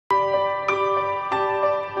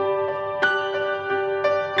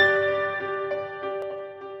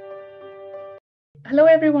Hello,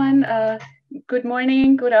 everyone. Good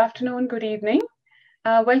morning, good afternoon, good evening.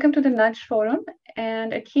 Welcome to the Nudge Forum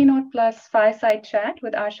and a Keynote Plus fireside chat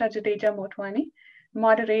with Asha Jadeja Motwani,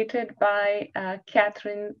 moderated by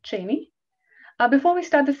Catherine Cheney. Before we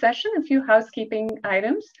start the session, a few housekeeping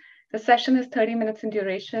items. The session is 30 minutes in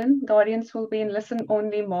duration. The audience will be in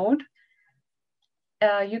listen-only mode.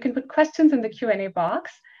 You can put questions in the Q&A box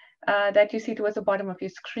that you see towards the bottom of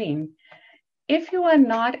your screen. If you are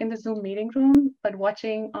not in the Zoom meeting room, but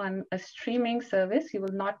watching on a streaming service, you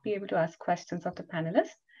will not be able to ask questions of the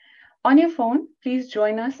panelists. On your phone, please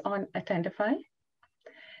join us on Attendify.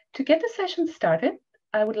 To get the session started,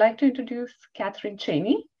 I would like to introduce Catherine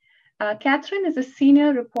Cheney. Catherine is a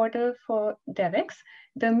senior reporter for Devex,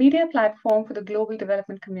 the media platform for the global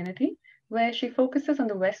development community, where she focuses on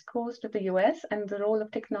the West Coast of the US and the role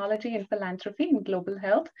of technology and philanthropy in global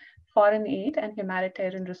health, foreign aid, and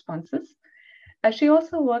humanitarian responses. She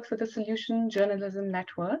also works with the Solution Journalism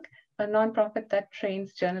Network, a nonprofit that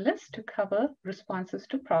trains journalists to cover responses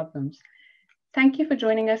to problems. Thank you for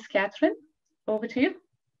joining us, Catherine. Over to you.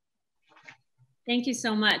 Thank you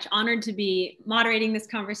so much. Honored to be moderating this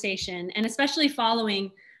conversation, and especially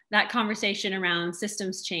following that conversation around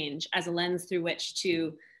systems change as a lens through which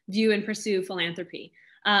to view and pursue philanthropy.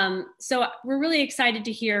 So we're really excited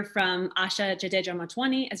to hear from Asha Jadeja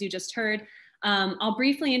Motwani, as you just heard. I'll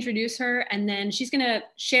briefly introduce her, and then she's going to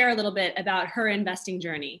share a little bit about her investing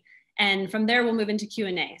journey. And from there, we'll move into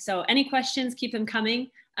Q&A. So any questions, keep them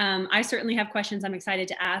coming. I certainly have questions I'm excited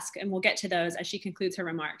to ask, and we'll get to those as she concludes her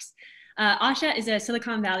remarks. Asha is a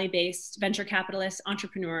Silicon Valley-based venture capitalist,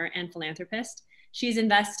 entrepreneur, and philanthropist. She's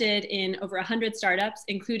invested in over 100 startups,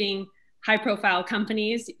 including high-profile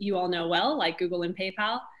companies you all know well, like Google and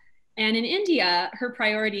PayPal. And in India, her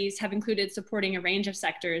priorities have included supporting a range of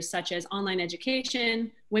sectors such as online education,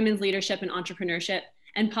 women's leadership and entrepreneurship,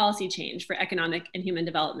 and policy change for economic and human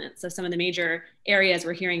development. So some of the major areas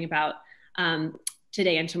we're hearing about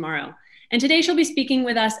today and tomorrow. And today she'll be speaking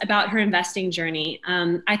with us about her investing journey.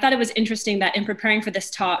 I thought it was interesting that in preparing for this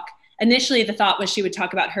talk, initially the thought was she would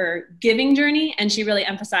talk about her giving journey, and she really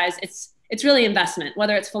emphasized it's really investment,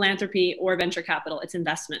 whether it's philanthropy or venture capital, it's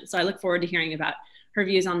investment. So I look forward to hearing about her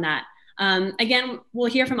views on that. Again, we'll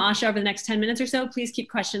hear from Asha over the next 10 minutes or so. Please keep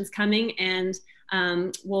questions coming, and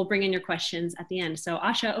we'll bring in your questions at the end. So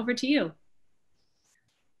Asha, over to you.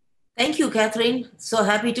 Thank you, Catherine. So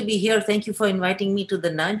happy to be here. Thank you for inviting me to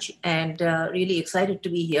the Nudge, and really excited to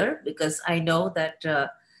be here because I know that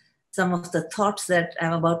some of the thoughts that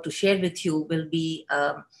I'm about to share with you will be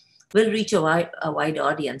will reach a wide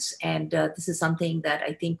audience. And this is something that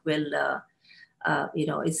I think will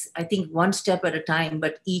is I think one step at a time,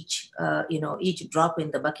 but each drop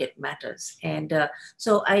in the bucket matters. And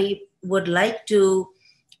so I would like to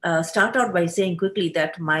start out by saying quickly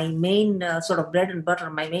that my main sort of bread and butter,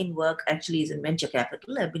 my main work actually is in venture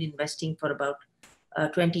capital. I've been investing for about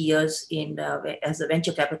 20 years as a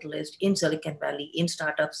venture capitalist in Silicon Valley in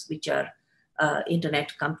startups, which are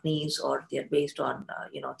internet companies, or they're based on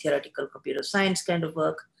theoretical computer science kind of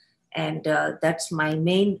work. And that's my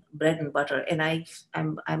main bread and butter. And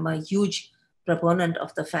I'm a huge proponent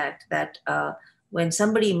of the fact that when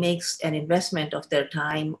somebody makes an investment of their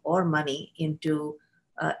time or money into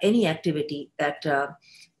any activity, that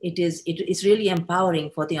it is really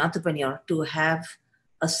empowering for the entrepreneur to have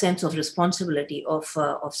a sense of responsibility of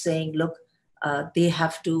saying, look, they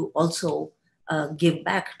have to also give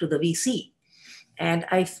back to the VC. And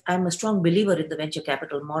I'm a strong believer in the venture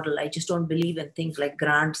capital model. I just don't believe in things like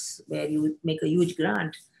grants where you make a huge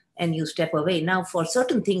grant and you step away. Now, for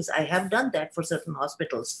certain things, I have done that for certain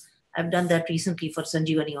hospitals. I've done that recently for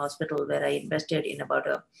Sanjeevani Hospital, where I invested in about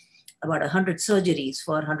 100 surgeries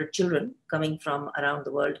for 100 children coming from around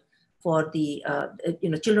the world for the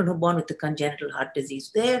children who are born with a congenital heart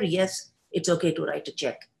disease. There, yes, it's okay to write a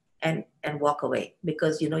check and walk away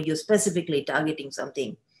because you're specifically targeting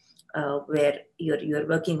something where you're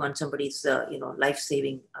working on somebody's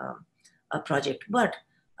life-saving project. But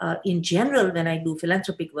in general, when I do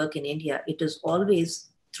philanthropic work in India, it is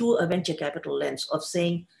always through a venture capital lens of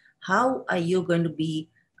saying, how are you going to be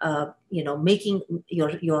making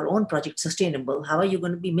your own project sustainable? How are you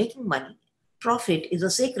going to be making money? Profit is a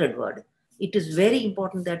sacred word. It is very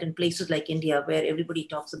important that in places like India, where everybody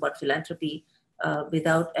talks about philanthropy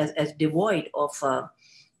without as devoid of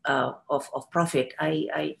profit,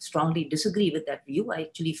 I strongly disagree with that view. I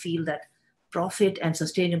actually feel that profit and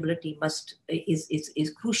sustainability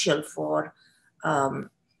is crucial for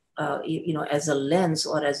as a lens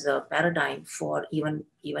or as a paradigm for even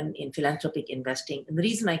in philanthropic investing. And the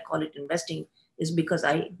reason I call it investing is because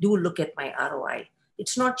I do look at my ROI.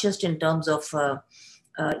 It's not just in terms of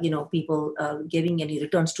people giving any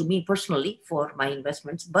returns to me personally for my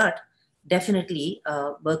investments, but definitely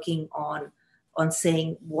working on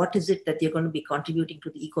saying what is it that they're going to be contributing to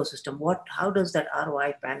the ecosystem. How does that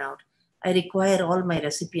ROI pan out? I require all my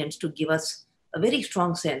recipients to give us a very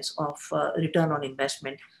strong sense of return on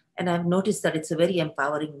investment. And I've noticed that it's a very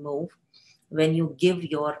empowering move when you give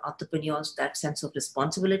your entrepreneurs that sense of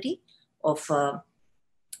responsibility of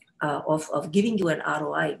giving you an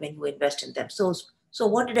ROI when you invest in them. So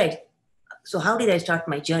how did I start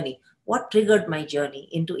my journey? What triggered my journey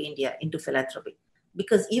into India, into philanthropy?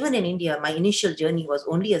 Because even in India, my initial journey was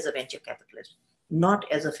only as a venture capitalist, not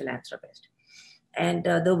as a philanthropist. And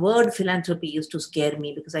the word philanthropy used to scare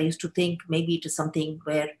me because I used to think maybe it is something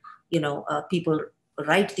where, people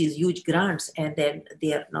write these huge grants and then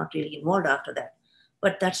they are not really involved after that.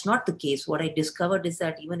 But that's not the case. What I discovered is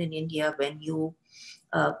that even in India, when you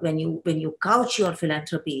couch your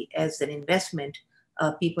philanthropy as an investment,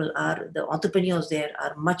 the entrepreneurs there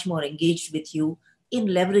are much more engaged with you in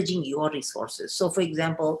leveraging your resources. So for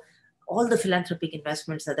example, all the philanthropic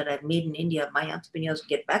investments that I've made in India, my entrepreneurs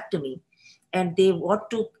get back to me and they want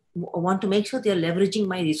to make sure they're leveraging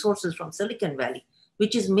my resources from Silicon Valley,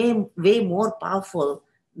 which is way more powerful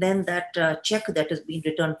than that check that has been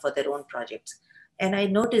returned for their own projects. And I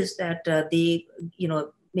noticed that they,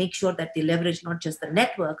 make sure that they leverage not just the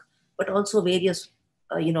network, but also various,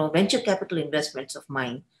 venture capital investments of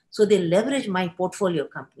mine. So they leverage my portfolio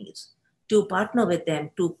companies to partner with them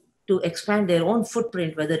to expand their own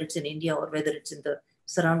footprint, whether it's in India or whether it's in the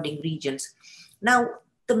surrounding regions. Now,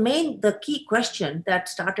 the key question that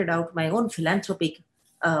started out my own philanthropic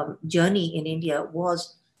journey in India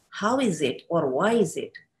was, how is it or why is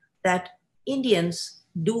it that Indians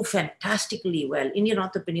do fantastically well, Indian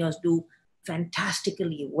entrepreneurs do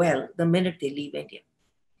fantastically well the minute they leave India?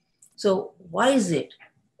 So why is it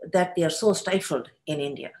that they are so stifled in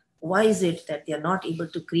India? Why is it that they are not able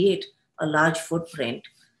to create a large footprint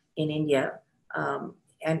in India?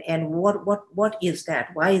 And what is that?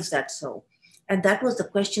 Why is that so? And that was the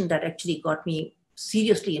question that actually got me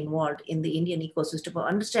seriously involved in the Indian ecosystem of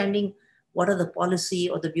understanding what are the policy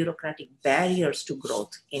or the bureaucratic barriers to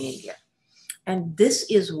growth in India. And this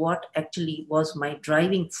is what actually was my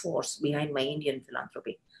driving force behind my Indian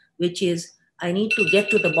philanthropy, which is I need to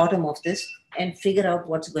get to the bottom of this and figure out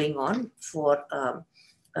what's going on so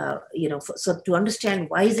to understand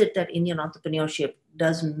why is it that Indian entrepreneurship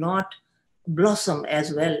does not blossom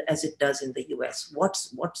as well as it does in the US?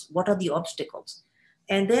 What are the obstacles?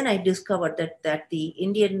 And then I discovered that the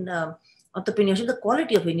Indian entrepreneurship, the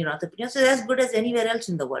quality of Indian entrepreneurs is as good as anywhere else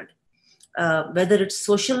in the world, whether it's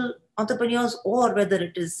social entrepreneurs or whether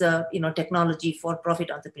it is technology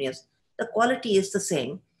for-profit entrepreneurs. The quality is the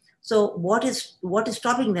same. So what is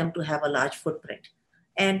stopping them to have a large footprint?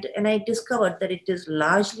 And I discovered that it is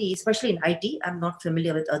largely, especially in IT, I'm not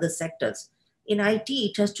familiar with other sectors. In IT,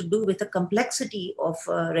 it has to do with the complexity of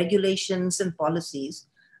regulations and policies,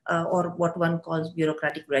 or what one calls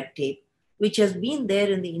bureaucratic red tape, which has been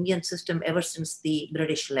there in the Indian system ever since the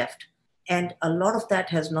British left. And a lot of that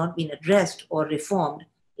has not been addressed or reformed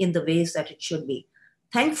in the ways that it should be.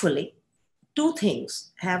 Thankfully, two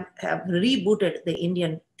things have rebooted the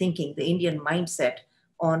Indian thinking, the Indian mindset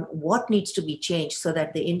on what needs to be changed so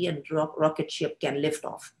that the Indian rocket ship can lift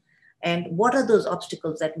off. And what are those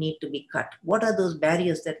obstacles that need to be cut? What are those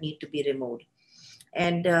barriers that need to be removed?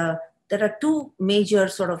 And there are two major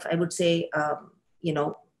sort of, I would say,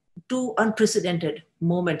 two unprecedented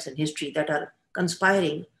moments in history that are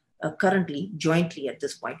conspiring currently, jointly at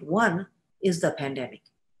this point. One is the pandemic.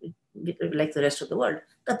 Like the rest of the world,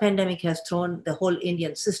 the pandemic has thrown the whole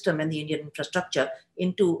Indian system and the Indian infrastructure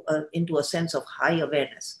into a sense of high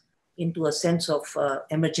awareness, into a sense of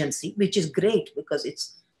emergency, which is great because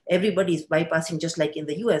everybody's bypassing, just like in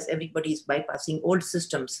the US, everybody's bypassing old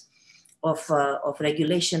systems of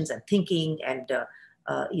regulations and thinking and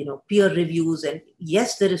peer reviews. And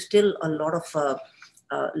yes, there is still a lot of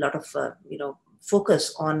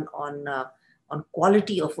focus on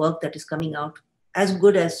quality of work that is coming out, as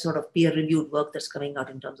good as sort of peer-reviewed work that's coming out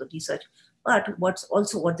in terms of research. But what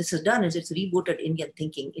this has done is it's rebooted Indian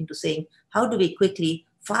thinking into saying, how do we quickly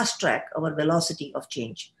fast-track our velocity of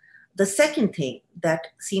change? The second thing that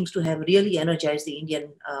seems to have really energized the Indian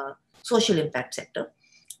social impact sector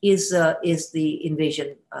is the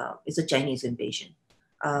invasion, is the Chinese invasion.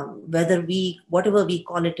 Whatever we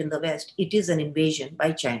call it in the West, it is an invasion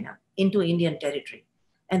by China into Indian territory.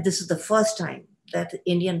 And this is the first time that the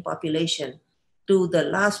Indian population to the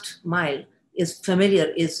last mile is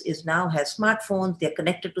familiar, is now has smartphones, they're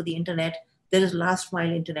connected to the internet, there is last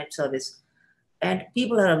mile internet service. And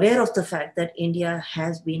people are aware of the fact that India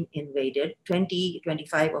has been invaded,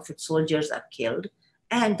 25 of its soldiers are killed,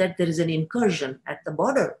 and that there is an incursion at the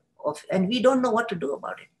border and we don't know what to do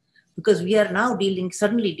about it, because we are now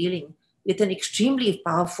suddenly dealing with an extremely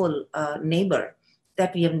powerful neighbor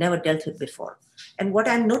that we have never dealt with before. And what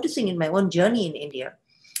I'm noticing in my own journey in India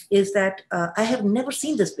is that I have never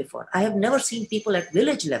seen this before. I have never seen people at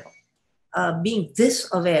village level being this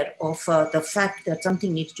aware of the fact that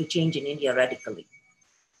something needs to change in India radically.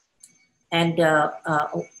 And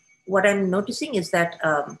what I'm noticing is that,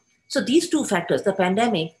 so these two factors, the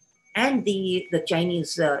pandemic and the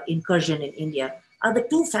Chinese incursion in India, are the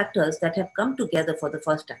two factors that have come together for the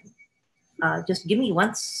first time. Just give me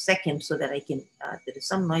 1 second so that I can, there is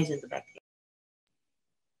some noise in the back here.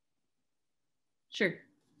 Sure.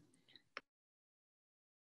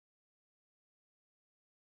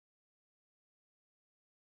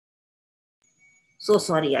 So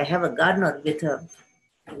sorry, I have a gardener with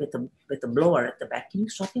a blower at the back. Can you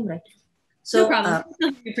stop him right? So, no problem.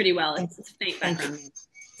 You'll do pretty well. It's faint background.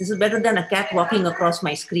 This is better than a cat walking across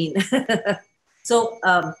my screen. So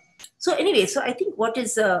anyway, so I think what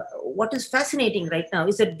is fascinating right now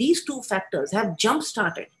is that these two factors have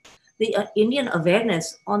jump-started the Indian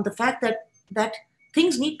awareness on the fact that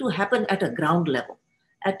things need to happen at a ground level.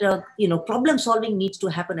 Problem solving needs to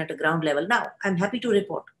happen at a ground level. Now, I'm happy to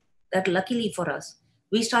report that luckily for us,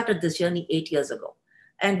 we started this journey 8 years ago.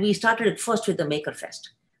 And we started it first with the Maker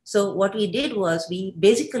Fest. So what we did was we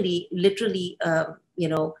basically literally,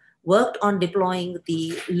 worked on deploying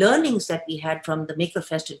the learnings that we had from the Maker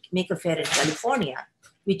Fair in California,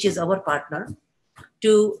 which is our partner,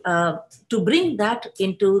 to bring that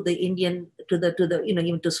into the Indian,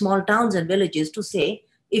 even to small towns and villages, to say,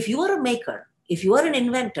 if you are a maker, if you are an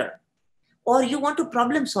inventor, or you want to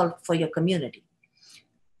problem solve for your community,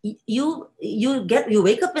 you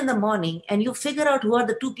wake up in the morning and you figure out who are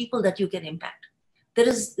the two people that you can impact. There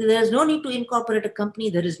is no need to incorporate a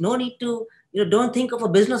company. There is no need to, don't think of a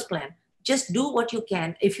business plan. Just do what you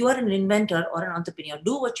can. If you are an inventor or an entrepreneur,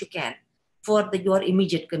 do what you can for your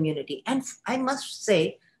immediate community. And I must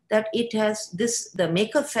say that the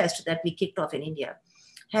Maker Fest that we kicked off in India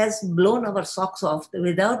has blown our socks off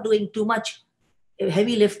without doing too much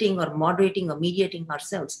heavy lifting or moderating or mediating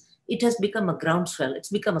ourselves. It has become a groundswell. It's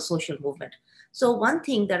become a social movement. So one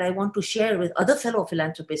thing that I want to share with other fellow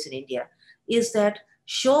philanthropists in India is that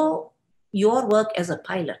show your work as a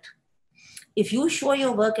pilot. If you show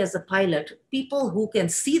your work as a pilot, people who can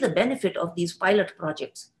see the benefit of these pilot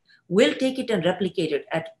projects will take it and replicate it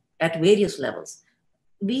at various levels.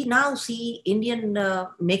 We now see Indian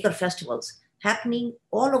maker festivals happening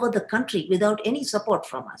all over the country without any support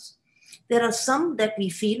from us. There are some that we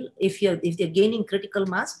feel, if they're gaining critical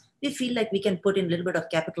mass, we feel like we can put in a little bit of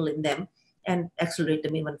capital in them and accelerate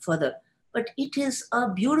them even further. But it is a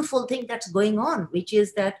beautiful thing that's going on, which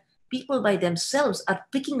is that people by themselves are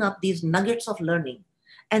picking up these nuggets of learning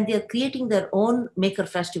and they're creating their own maker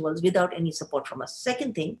festivals without any support from us.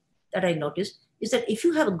 Second thing that I noticed is that if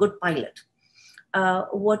you have a good pilot,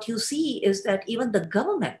 what you see is that even the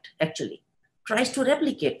government actually tries to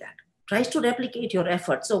replicate that, tries to replicate your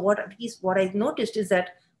effort. So what I noticed is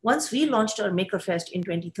that once we launched our Maker Fest in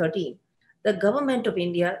 2013, the government of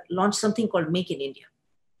India launched something called Make in India.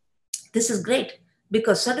 This is great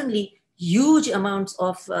because suddenly huge amounts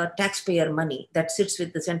of taxpayer money that sits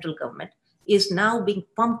with the central government is now being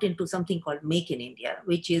pumped into something called Make in India,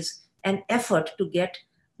 which is an effort to get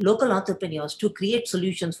local entrepreneurs to create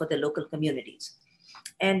solutions for their local communities.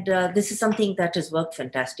 And this is something that has worked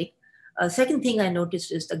fantastic. Second thing I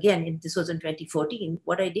noticed is, again, this was in 2014,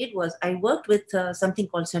 what I did was I worked with something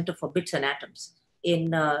called Center for Bits and Atoms in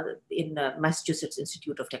Massachusetts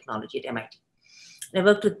Institute of Technology at MIT. And I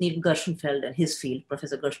worked with Neil Gershenfeld and his field,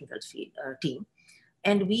 Professor Gershenfeld's team.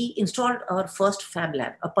 And we installed our first fab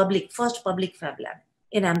lab, first public fab lab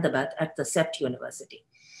in Ahmedabad at the CEPT University.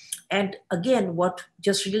 And again, what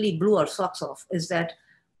just really blew our socks off is that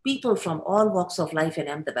people from all walks of life in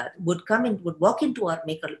Ahmedabad would walk into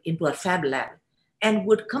our fab lab and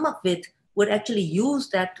would actually use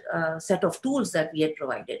that set of tools that we had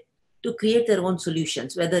provided to create their own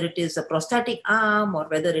solutions, whether it is a prosthetic arm or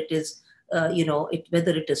whether it is,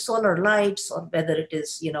 whether it is solar lights or whether it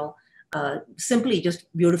is, simply just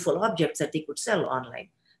beautiful objects that they could sell online.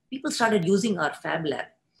 People started using our fab lab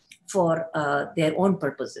for their own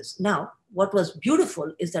purposes. Now, what was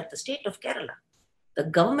beautiful is that the state of Kerala, the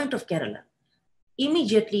government of Kerala,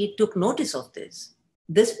 immediately took notice of this,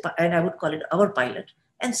 and I would call it our pilot,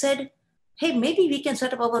 and said, hey, maybe we can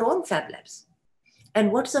set up our own fab labs.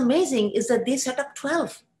 And what's amazing is that they set up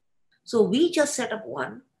 12. So we just set up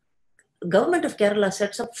one. Government of Kerala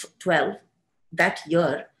sets up 12. that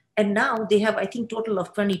year. And now they have, I think, total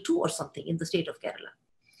of 22 or something in the state of Kerala.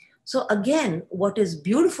 So again, what is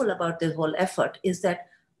beautiful about this whole effort is that,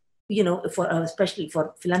 you know, for especially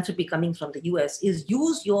for philanthropy coming from the US, is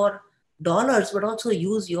use your dollars, but also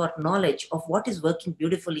use your knowledge of what is working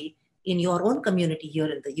beautifully in your own community here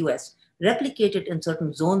in the US, replicate it in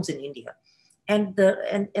certain zones in India. And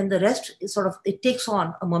the rest is sort of, it takes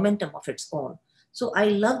on a momentum of its own. So I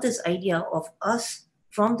love this idea of us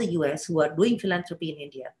from the US who are doing philanthropy in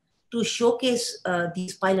India to showcase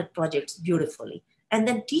these pilot projects beautifully, and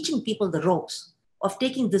then teaching people the ropes of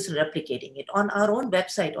taking this and replicating it. On our own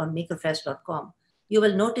website on makerfest.com, you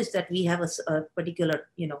will notice that we have a particular,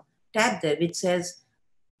 you know, tab there which says,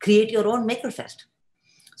 create your own Makerfest.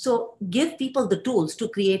 So give people the tools to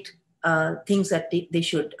create things that they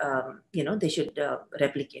should, you know, they should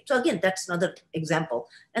replicate. So again, that's another example.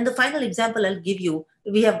 And the final example I'll give you,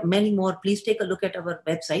 we have many more. Please take a look at our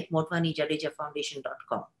website,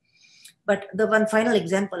 MotwaniJadejaFoundation.com. But the one final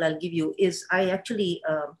example I'll give you is I actually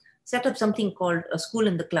set up something called a School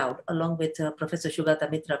in the Cloud along with Professor Shugata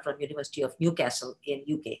Mitra from University of Newcastle in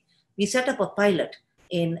UK. We set up a pilot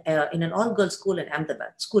in an all-girls school in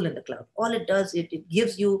Ahmedabad, School in the Cloud. All it does, it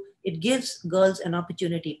gives girls an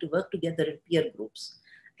opportunity to work together in peer groups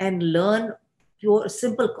and learn pure,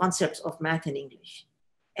 simple concepts of math and English.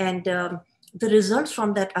 And the results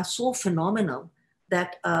from that are so phenomenal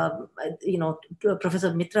that, you know,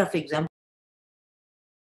 Professor Mitra, for example.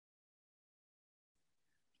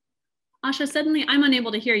 Asha, suddenly I'm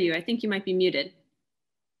unable to hear you. I think you might be muted.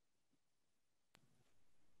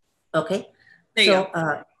 Okay. There you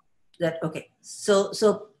go. Okay.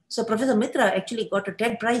 So Professor Mitra actually got a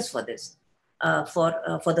TED Prize for this, for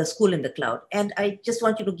the School in the Cloud. And I just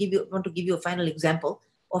want to give you a final example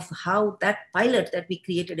of how that pilot that we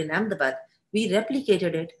created in Ahmedabad, we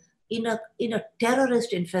replicated it in a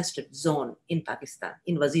terrorist-infested zone in Pakistan,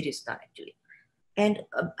 in Waziristan actually. And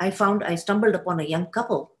I stumbled upon a young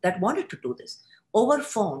couple that wanted to do this. Over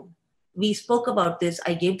phone, we spoke about this.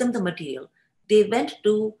 I gave them the material. They went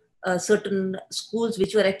to certain schools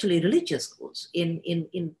which were actually religious schools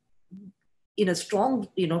in a strong,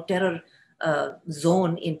 you know, terror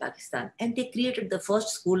zone in Pakistan. And they created the first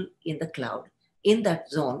school in the cloud in that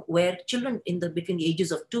zone where children between the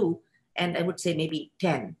ages of 2 and I would say maybe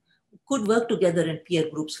 10 could work together in peer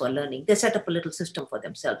groups for learning. They set up a little system for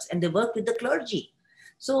themselves and they worked with the clergy.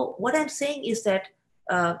 So what I'm saying is that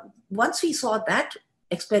once we saw that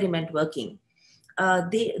experiment working,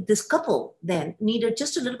 this couple then needed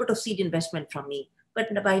just a little bit of seed investment from me. But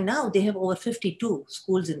by now they have over 52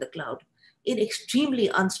 schools in the cloud in extremely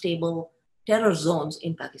unstable terror zones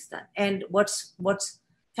in Pakistan. And what's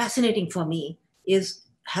fascinating for me is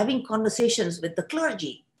having conversations with the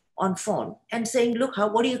clergy on phone and saying, look,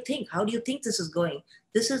 what do you think? How do you think this is going?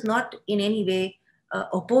 This is not in any way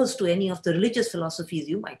opposed to any of the religious philosophies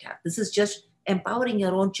you might have. This is just empowering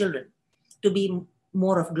your own children to be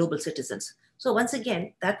more of global citizens. So once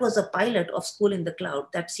again, that was a pilot of School in the Cloud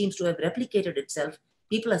that seems to have replicated itself.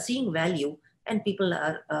 People are seeing value and people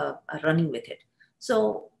are running with it.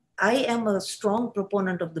 So I am a strong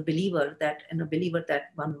proponent of the believer that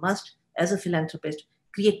one must, as a philanthropist,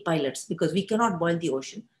 create pilots because we cannot boil the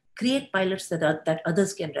ocean. Create pilots that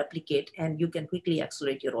others can replicate and you can quickly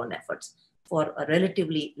accelerate your own efforts for a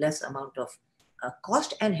relatively less amount of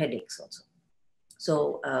cost and headaches also.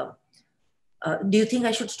 So do you think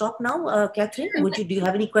I should stop now, Catherine? Do you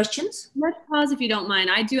have any questions? Let's pause if you don't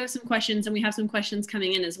mind. I do have some questions and we have some questions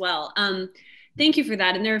coming in as well. Thank you for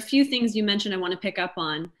that. And there are a few things you mentioned I want to pick up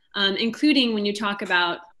on, including when you talk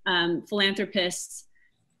about philanthropists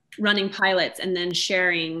running pilots and then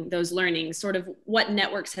sharing those learnings, sort of what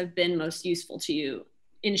networks have been most useful to you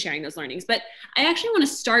in sharing those learnings. But I actually want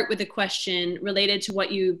to start with a question related to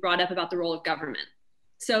what you brought up about the role of government.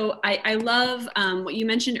 So I love what you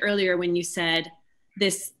mentioned earlier when you said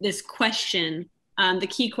this question, the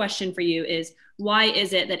key question for you is, why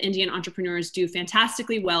is it that Indian entrepreneurs do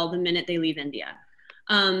fantastically well the minute they leave India?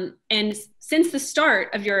 And since the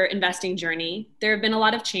start of your investing journey, there have been a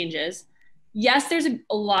lot of changes. Yes, there's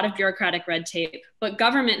a lot of bureaucratic red tape, but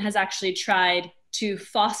government has actually tried to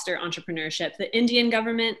foster entrepreneurship. The Indian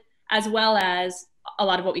government, as well as a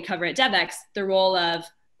lot of what we cover at Devex, the role of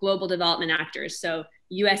global development actors. So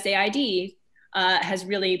USAID has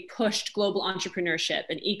really pushed global entrepreneurship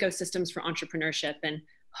and ecosystems for entrepreneurship and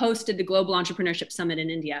hosted the Global Entrepreneurship Summit in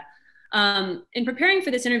India. In preparing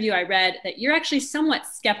for this interview, I read that you're actually somewhat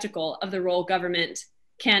skeptical of the role government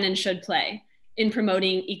can and should play in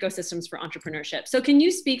promoting ecosystems for entrepreneurship. So can you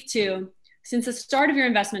speak to, since the start of your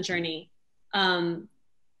investment journey,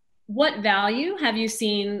 what value have you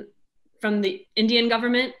seen from the Indian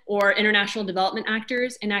government or international development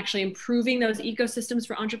actors in actually improving those ecosystems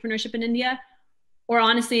for entrepreneurship in India? Or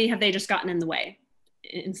honestly, have they just gotten in the way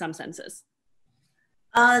in some senses?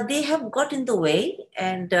 They have got in the way,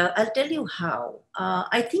 and I'll tell you how.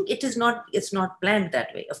 I think it's not planned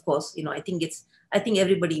that way. Of course, I think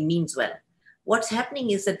everybody means well. What's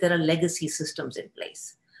happening is that there are legacy systems in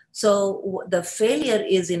place. So the failure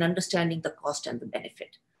is in understanding the cost and the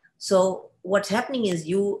benefit. So what's happening is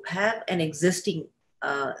you have an existing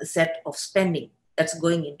set of spending that's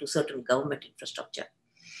going into certain government infrastructure.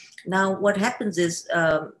 Now, what happens is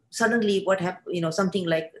suddenly something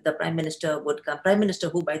like the Prime Minister would come. Prime Minister,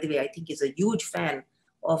 who, by the way, I think is a huge fan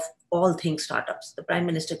of all things startups. The Prime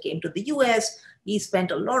Minister came to the US. He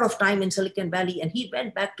spent a lot of time in Silicon Valley, and he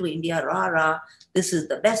went back to India. Rah, this is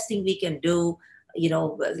the best thing we can do.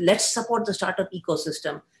 Let's support the startup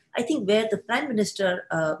ecosystem. I think where the Prime Minister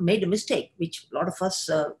made a mistake, which a lot of us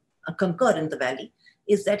concur in the Valley,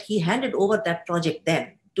 is that he handed over that project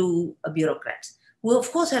then to bureaucrats, who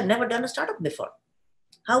of course have never done a startup before.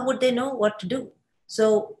 How would they know what to do?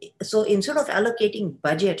 So instead of allocating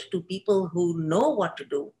budget to people who know what to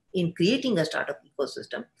do in creating a startup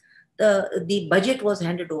ecosystem, the budget was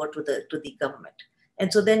handed over to the government.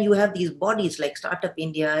 And so then you have these bodies like Startup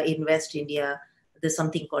India, Invest India, there's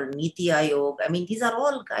something called Niti Aayog. I mean, these are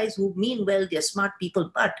all guys who mean well, they're smart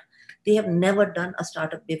people, but they have never done a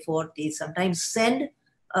startup before. They sometimes send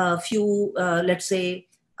a few, let's say,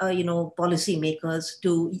 policy makers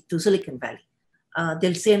to Silicon Valley.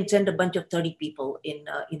 They'll send a bunch of 30 people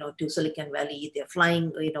to Silicon Valley. They're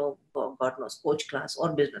flying, God knows, coach class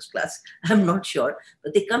or business class. I'm not sure,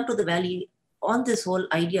 but they come to the Valley on this whole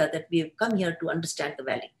idea that we have come here to understand the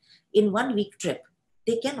Valley. In 1 week trip,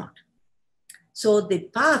 they cannot. So the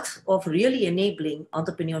path of really enabling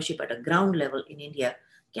entrepreneurship at a ground level in India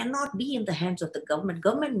cannot be in the hands of the government.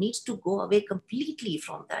 Government needs to go away completely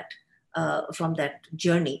from that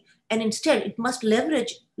journey, and instead it must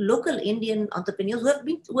leverage local Indian entrepreneurs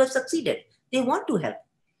who have succeeded. They want to help.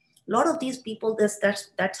 A lot of these people,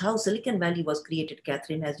 that's how Silicon Valley was created,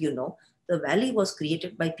 Catherine. As you know, the Valley was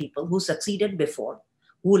created by people who succeeded before,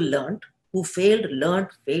 who learned, who failed,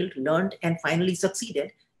 learned, and finally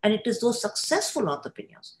succeeded. And it is those successful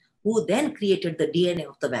entrepreneurs who then created the DNA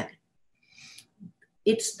of the Valley.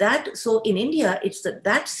 It's that, so in India, it's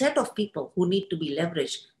that set of people who need to be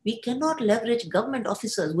leveraged. We cannot leverage government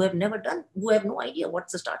officers who have no idea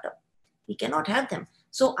what's a startup. We cannot have them.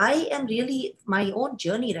 So I am really, my own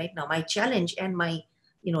journey right now, my challenge and my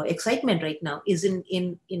excitement right now is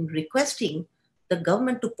in requesting the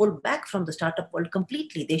government to pull back from the startup world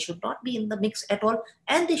completely. They should not be in the mix at all,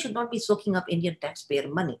 and they should not be soaking up Indian taxpayer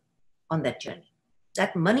money on that journey.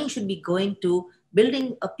 That money should be going to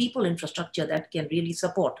building a people infrastructure that can really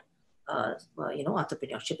support,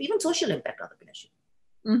 entrepreneurship, even social impact entrepreneurship.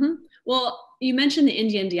 Mm-hmm. Well, you mentioned the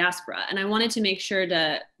Indian diaspora, and I wanted to make sure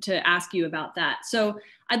to ask you about that. So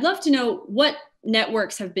I'd love to know what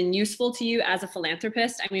networks have been useful to you as a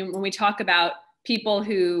philanthropist. I mean, when we talk about people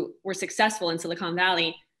who were successful in Silicon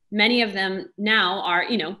Valley, many of them now are,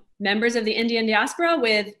 members of the Indian diaspora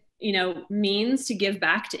with, means to give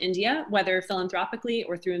back to India, whether philanthropically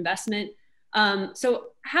or through investment. So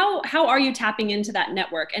how are you tapping into that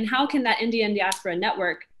network, and how can that Indian diaspora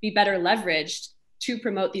network be better leveraged to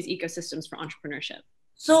promote these ecosystems for entrepreneurship?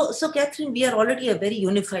 So Catherine, we are already a very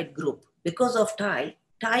unified group because of TIE.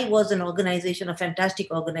 TIE was an organization, a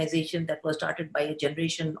fantastic organization that was started by a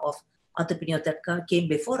generation of entrepreneurs that came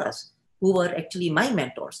before us, who were actually my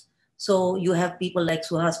mentors. So you have people like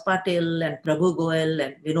Suhas Patil and Prabhu Goel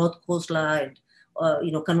and Vinod Khosla and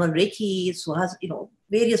Kanwal Rekhi, Suhas,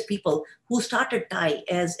 various people who started TIE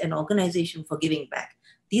as an organization for giving back.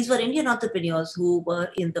 These were Indian entrepreneurs who were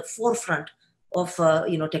in the forefront of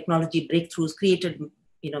technology breakthroughs, created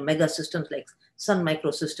mega systems like Sun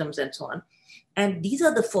Microsystems and so on. And these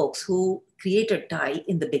are the folks who created TIE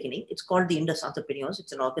in the beginning. It's called the Indus Entrepreneurs.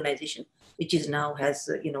 It's an organization which is now has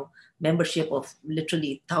membership of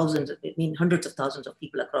literally thousands, hundreds of thousands of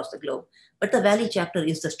people across the globe. But the Valley chapter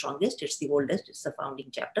is the strongest. It's the oldest. It's the founding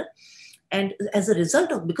chapter. And as a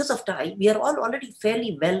result of, because of TIE, we are all already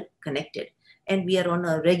fairly well connected, and we are on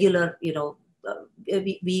a regular,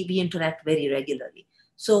 we interact very regularly.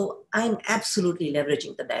 So I'm absolutely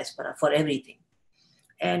leveraging the diaspora for everything.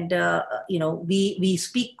 And, we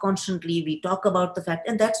speak constantly, we talk about the fact,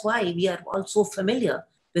 and that's why we are all so familiar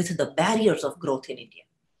with the barriers of growth in India.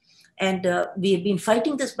 And we have been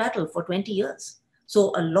fighting this battle for 20 years.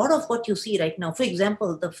 So a lot of what you see right now, for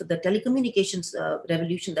example, the telecommunications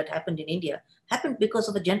revolution that happened in India happened because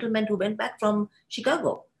of a gentleman who went back from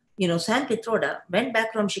Chicago. Sam Pitroda went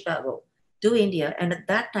back from Chicago to India. And at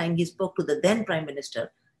that time, he spoke to the then Prime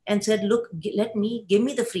Minister and said, look, give me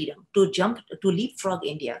the freedom to leapfrog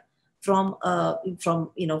India from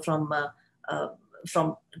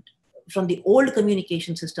the old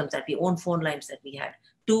communication systems that we own, phone lines that we had,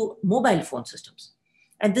 to mobile phone systems.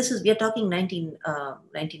 And we are talking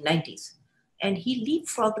 1990s. And he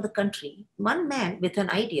leapfrogged the country. One man with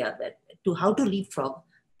an idea to how to leapfrog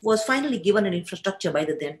was finally given an infrastructure by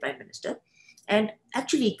the then Prime Minister, and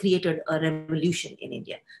actually created a revolution in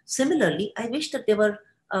India. Similarly, I wish that there were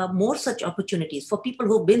more such opportunities for people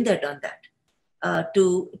who've been there, done that,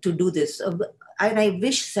 to do this. And I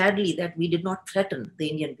wish, sadly, that we did not threaten the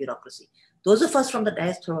Indian bureaucracy. Those of us from the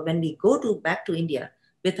diaspora, when we go back to India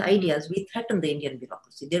with ideas, we threaten the Indian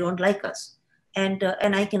bureaucracy. They don't like us. And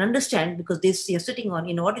I can understand, because they are sitting on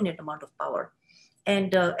inordinate amount of power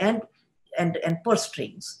and purse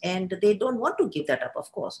strings, and they don't want to give that up, of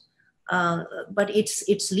course. But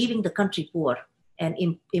it's leaving the country poor and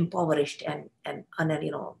impoverished, and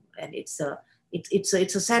it's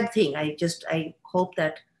a sad thing. I hope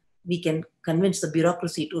that we can convince the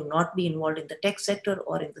bureaucracy to not be involved in the tech sector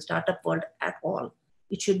or in the startup world at all.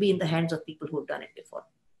 It should be in the hands of people who've done it before.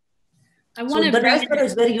 The diaspora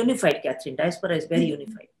is very unified, Catherine. Diaspora is very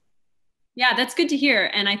unified. Yeah, that's good to hear.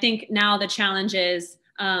 And I think now the challenge is,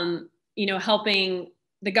 helping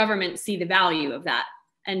the government see the value of that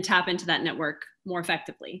and tap into that network more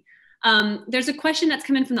effectively. There's a question that's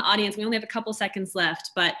come in from the audience. We only have a couple seconds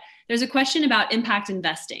left, but there's a question about impact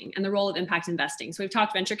investing and the role of impact investing. So we've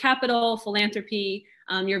talked venture capital, philanthropy,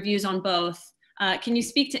 your views on both. Can you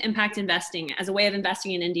speak to impact investing as a way of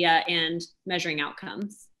investing in India and measuring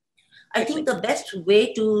outcomes? I think the best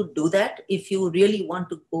way to do that, if you really want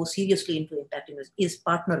to go seriously into impact investing, is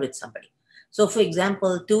partner with somebody. So, for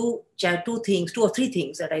example, two or three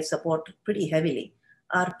things that I support pretty heavily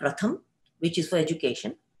are Pratham, which is for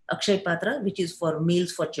education, Akshay Patra, which is for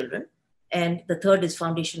meals for children, and the third is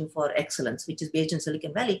Foundation for Excellence, which is based in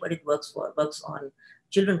Silicon Valley, but it works on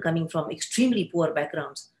children coming from extremely poor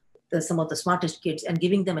backgrounds, some of the smartest kids, and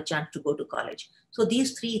giving them a chance to go to college. So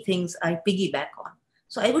these three things I piggyback on.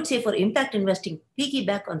 So I would say for impact investing,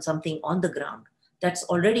 piggyback on something on the ground that's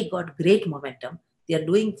already got great momentum. They are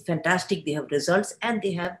doing fantastic, they have results, and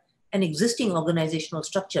they have an existing organizational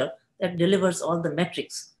structure that delivers all the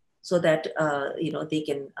metrics so that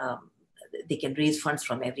they can raise funds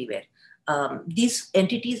from everywhere. These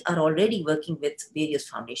entities are already working with various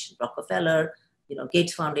foundations, Rockefeller,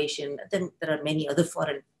 Gates Foundation. Then there are many other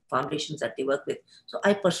foreign foundations that they work with. So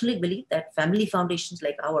I personally believe that family foundations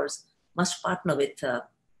like ours must partner with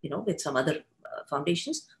some other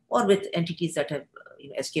foundations or with entities that have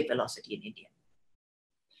escape velocity in India.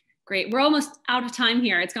 Great. We're almost out of time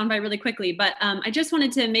here. It's gone by really quickly, but I just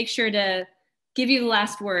wanted to make sure to give you the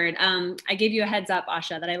last word. I gave you a heads up,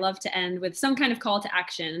 Asha, that I love to end with some kind of call to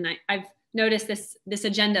action. And I've noticed this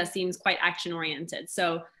agenda seems quite action oriented.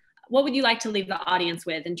 So what would you like to leave the audience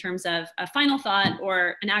with in terms of a final thought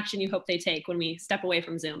or an action you hope they take when we step away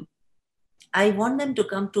from Zoom? I want them to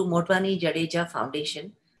come to Motwani Jadeja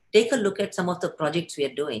Foundation, take a look at some of the projects we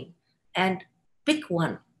are doing, and pick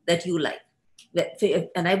one that you like.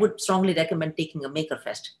 And I would strongly recommend taking a Maker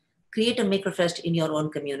Fest. Create a Maker Fest in your own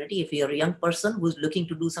community. If you're a young person who's looking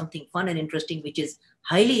to do something fun and interesting, which is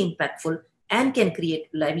highly impactful and can create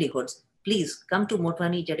livelihoods, please come to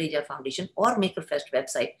Motwani Jadeja Foundation or Maker Fest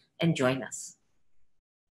website and join us.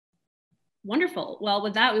 Wonderful. Well,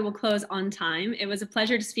 with that, we will close on time. It was a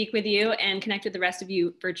pleasure to speak with you and connect with the rest of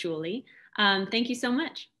you virtually. Thank you so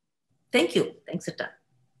much. Thank you. Thanks a ton.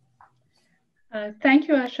 Thank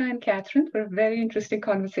you, Asha and Catherine, for a very interesting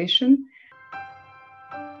conversation.